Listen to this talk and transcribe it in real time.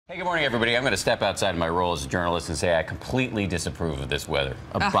Hey, good morning, everybody. I'm going to step outside my role as a journalist and say I completely disapprove of this weather.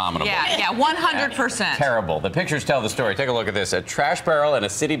 Abominable. Yeah, 100%. Terrible. The pictures tell the story. Take a look at this. A trash barrel and a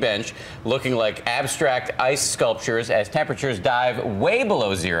city bench looking like abstract ice sculptures as temperatures dive way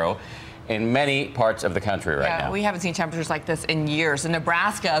below zero in many parts of the country right now. We haven't seen temperatures like this in years. In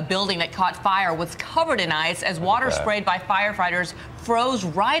Nebraska, a building that caught fire was covered in ice as water sprayed by firefighters froze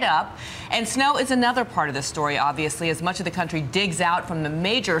right up. And snow is another part of this story, obviously, as much of the country digs out from the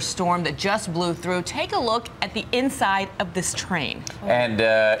major storm that just blew through. Take a look at the inside of this train. And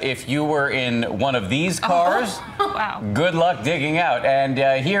if you were in one of these cars, wow. Good luck digging out. And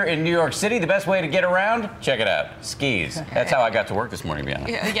here in New York City, the best way to get around, check it out, skis. That's how I got to work this morning,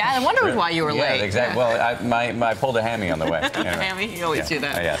 Bianca. Yeah, I wonder why you were late. Yeah, exactly. Well, I pulled a hammy on the way. Anyway. Hammy, you always do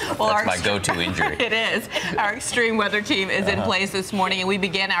that. Yeah, well, that's my go-to injury. It is. Our extreme weather team is in place this morning, and we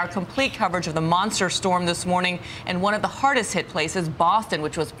began our complete coverage of the monster storm this morning in one of the hardest hit places, Boston,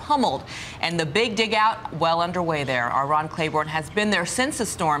 which was pummeled. And the big dig out well underway there. Our Ron Claiborne has been there since the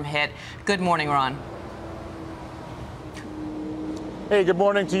storm hit. Good morning, Ron. Hey, good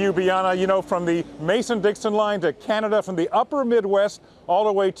morning to you, Bianca. You know, from the Mason-Dixon line to Canada, from the upper Midwest all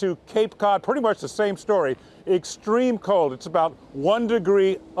the way to Cape Cod, pretty much the same story. Extreme cold. It's about 1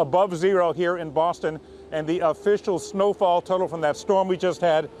 degree above zero here in Boston. And the official snowfall total from that storm we just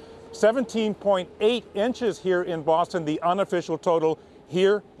had, 17.8 inches here in Boston. The unofficial total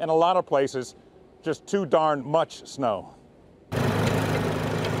here and a lot of places, just too darn much snow.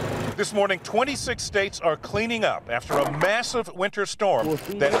 This morning, 26 states are cleaning up after a massive winter storm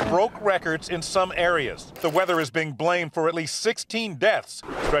that broke records in some areas. The weather is being blamed for at least 16 deaths,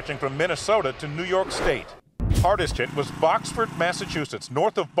 stretching from Minnesota to New York State. Hardest hit was Boxford, Massachusetts,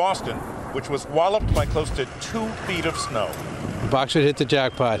 north of Boston, which was walloped by close to 2 feet of snow. Boxford hit the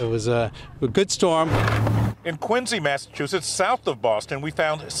jackpot. It was a good storm. In Quincy, Massachusetts, south of Boston, we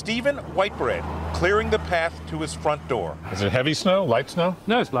found Stephen Whitebread clearing the path to his front door. Is it heavy snow, light snow?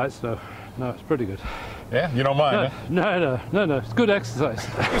 No, it's light snow. No, it's pretty good. Yeah, you don't mind, No, it's good exercise.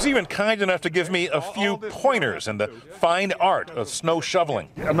 He was even kind enough to give me a few pointers in the fine art of snow shoveling.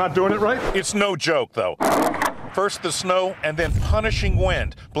 I'm not doing it right? It's no joke, though. First the snow and then punishing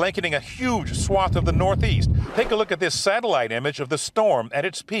wind, blanketing a huge swath of the Northeast. Take a look at this satellite image of the storm at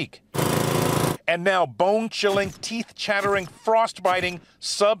its peak. And now bone-chilling, teeth-chattering, frost-biting,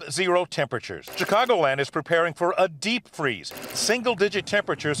 sub-zero temperatures. Chicagoland is preparing for a deep freeze. Single-digit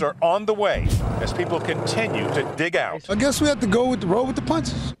temperatures are on the way as people continue to dig out. I guess we have to go with the road with the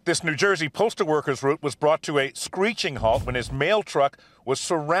punches. This New Jersey postal worker's route was brought to a screeching halt when his mail truck was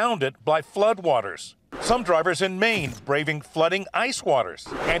surrounded by floodwaters. Some drivers in Maine braving flooding ice waters.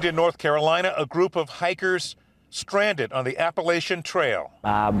 And in North Carolina, a group of hikers stranded on the Appalachian Trail.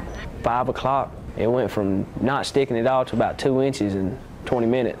 5 o'clock, it went from not sticking at all to about 2 inches in 20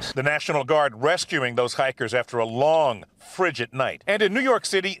 minutes. The National Guard rescuing those hikers after a long, frigid night. And in New York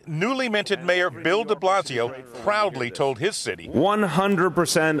City, newly minted Mayor Bill de Blasio proudly told his city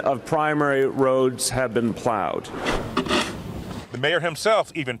 100% of primary roads have been plowed. The mayor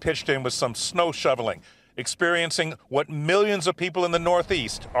himself even pitched in with some snow shoveling, experiencing what millions of people in the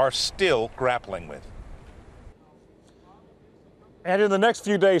Northeast are still grappling with. And in the next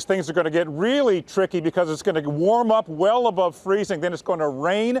few days, things are going to get really tricky because it's going to warm up well above freezing, then it's going to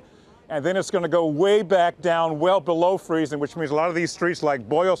rain, and then it's going to go way back down well below freezing, which means a lot of these streets like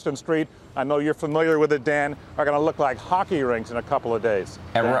Boylston Street, I know you're familiar with it, Dan, are going to look like hockey rinks in a couple of days.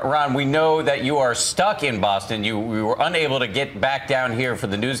 And Ron, we know that you are stuck in Boston. We were unable to get back down here for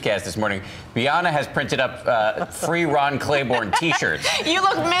the newscast this morning. Bianca has printed up free Ron Claiborne T-shirts. You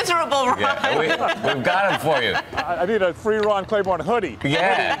look miserable, Ron. Yeah, we've got them for you. I need a free Ron Claiborne hoodie.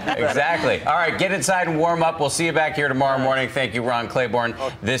 Yeah, exactly. All right, get inside and warm up. We'll see you back here tomorrow morning. Thank you, Ron Claiborne.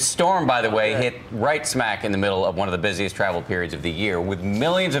 This storm, by the way, hit right smack in the middle of one of the busiest travel periods of the year, with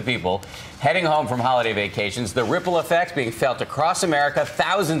millions of people heading home from holiday vacations. The ripple effects being felt across America.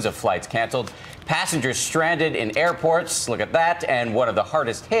 Thousands of flights canceled. Passengers stranded in airports. Look at that. And one of the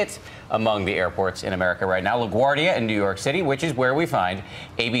hardest hit among the airports in America right now, LaGuardia in New York City, which is where we find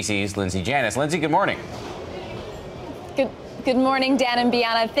ABC's Lindsay Janis. Lindsay, good morning. Good morning, Dan and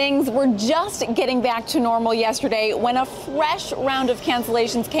Bianca. Things were just getting back to normal yesterday when a fresh round of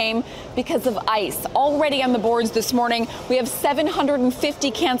cancellations came because of ice. Already on the boards this morning, we have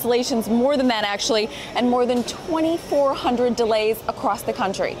 750 cancellations, more than that actually, and more than 2,400 delays across the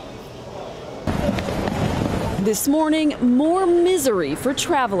country. This morning, more misery for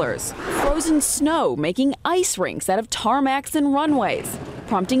travelers. Frozen snow making ice rinks out of tarmacs and runways.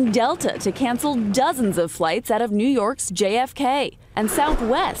 prompting Delta to cancel dozens of flights out of New York's JFK and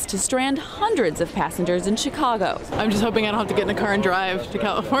Southwest to strand hundreds of passengers in Chicago. I'm just hoping I don't have to get in a car and drive to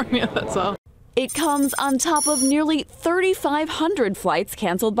California, that's all. It comes on top of nearly 3,500 flights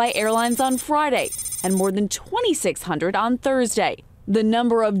canceled by airlines on Friday and more than 2,600 on Thursday. The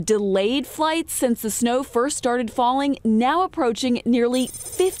number of delayed flights since the snow first started falling now approaching nearly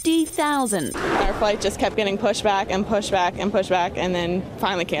 50,000. Our flight just kept getting pushed back and pushed back and pushed back and then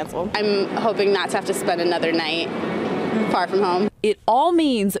finally canceled. I'm hoping not to have to spend another night far from home. It all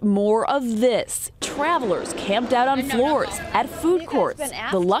means more of this. Travelers camped out on floors, at food courts,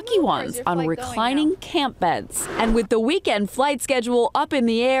 the lucky ones on reclining camp beds. And with the weekend flight schedule up in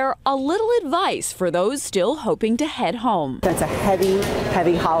the air, a little advice for those still hoping to head home. It's a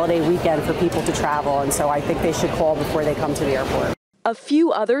heavy holiday weekend for people to travel, and so I think they should call before they come to the airport. A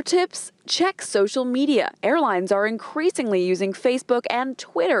few other tips: check social media. Airlines are increasingly using Facebook and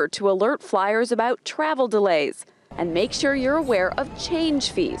Twitter to alert flyers about travel delays. And make sure you're aware of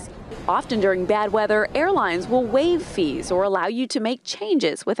change fees. Often during bad weather, airlines will waive fees or allow you to make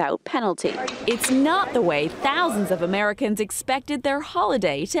changes without penalty. It's not the way thousands of Americans expected their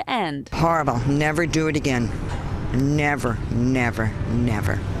holiday to end. Horrible. Never do it again. Never, never,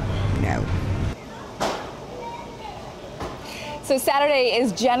 never. No. So Saturday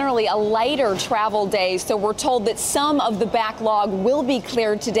is generally a lighter travel day, so we're told that some of the backlog will be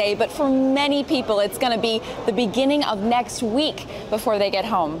cleared today, but for many people it's going to be the beginning of next week before they get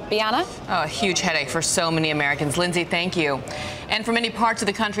home. Bianna? Oh, a huge headache for so many Americans. Lindsay, thank you. And for many parts of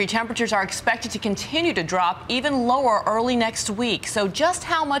the country, temperatures are expected to continue to drop even lower early next week. So just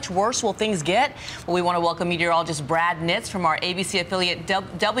how much worse will things get? Well, we want to welcome meteorologist Brad Nitz from our ABC affiliate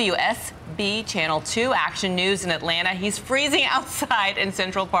WSB Channel 2 Action News in Atlanta. He's freezing outside in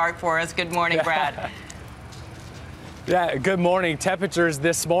Central Park for us. Good morning, Brad. Yeah, good morning. Temperatures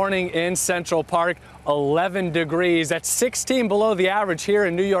this morning in Central Park, 11 degrees. That's 16 below the average here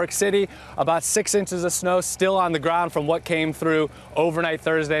in New York City. About 6 inches of snow still on the ground from what came through overnight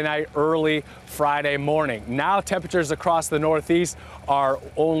Thursday night, early Friday morning. Now temperatures across the Northeast are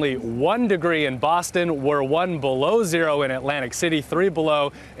only 1 degree in Boston. We're 1 below zero in Atlantic City, 3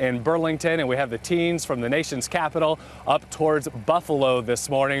 below in Burlington, and we have the teens from the nation's capital up towards Buffalo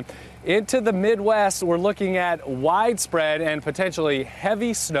this morning. Into the Midwest, we're looking at widespread and potentially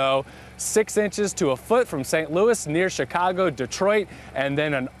heavy snow, 6 inches to a foot from St. Louis near Chicago, Detroit, and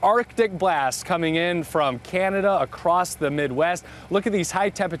then an Arctic blast coming in from Canada across the Midwest. Look at these high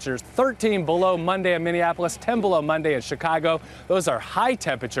temperatures, 13 below Monday in Minneapolis, 10 below Monday in Chicago. Those are high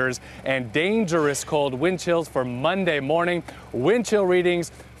temperatures and dangerous cold wind chills for Monday morning. Wind chill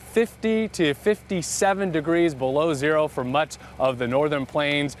readings 50 to 57 degrees below zero for much of the northern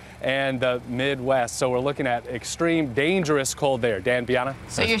plains and the Midwest. So we're looking at extreme, dangerous cold there. Dan, Bianna?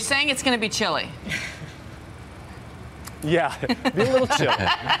 So you're saying it's going to be chilly? Yeah, be a little chill.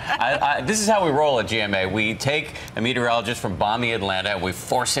 This is how we roll at GMA. We take a meteorologist from balmy Atlanta and we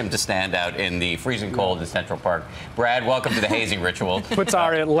force him to stand out in the freezing cold in Central Park. Brad, welcome to the hazing ritual. Puts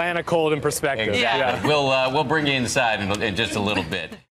our Atlanta cold in perspective. Exactly. Yeah. We'll bring you inside in just a little bit.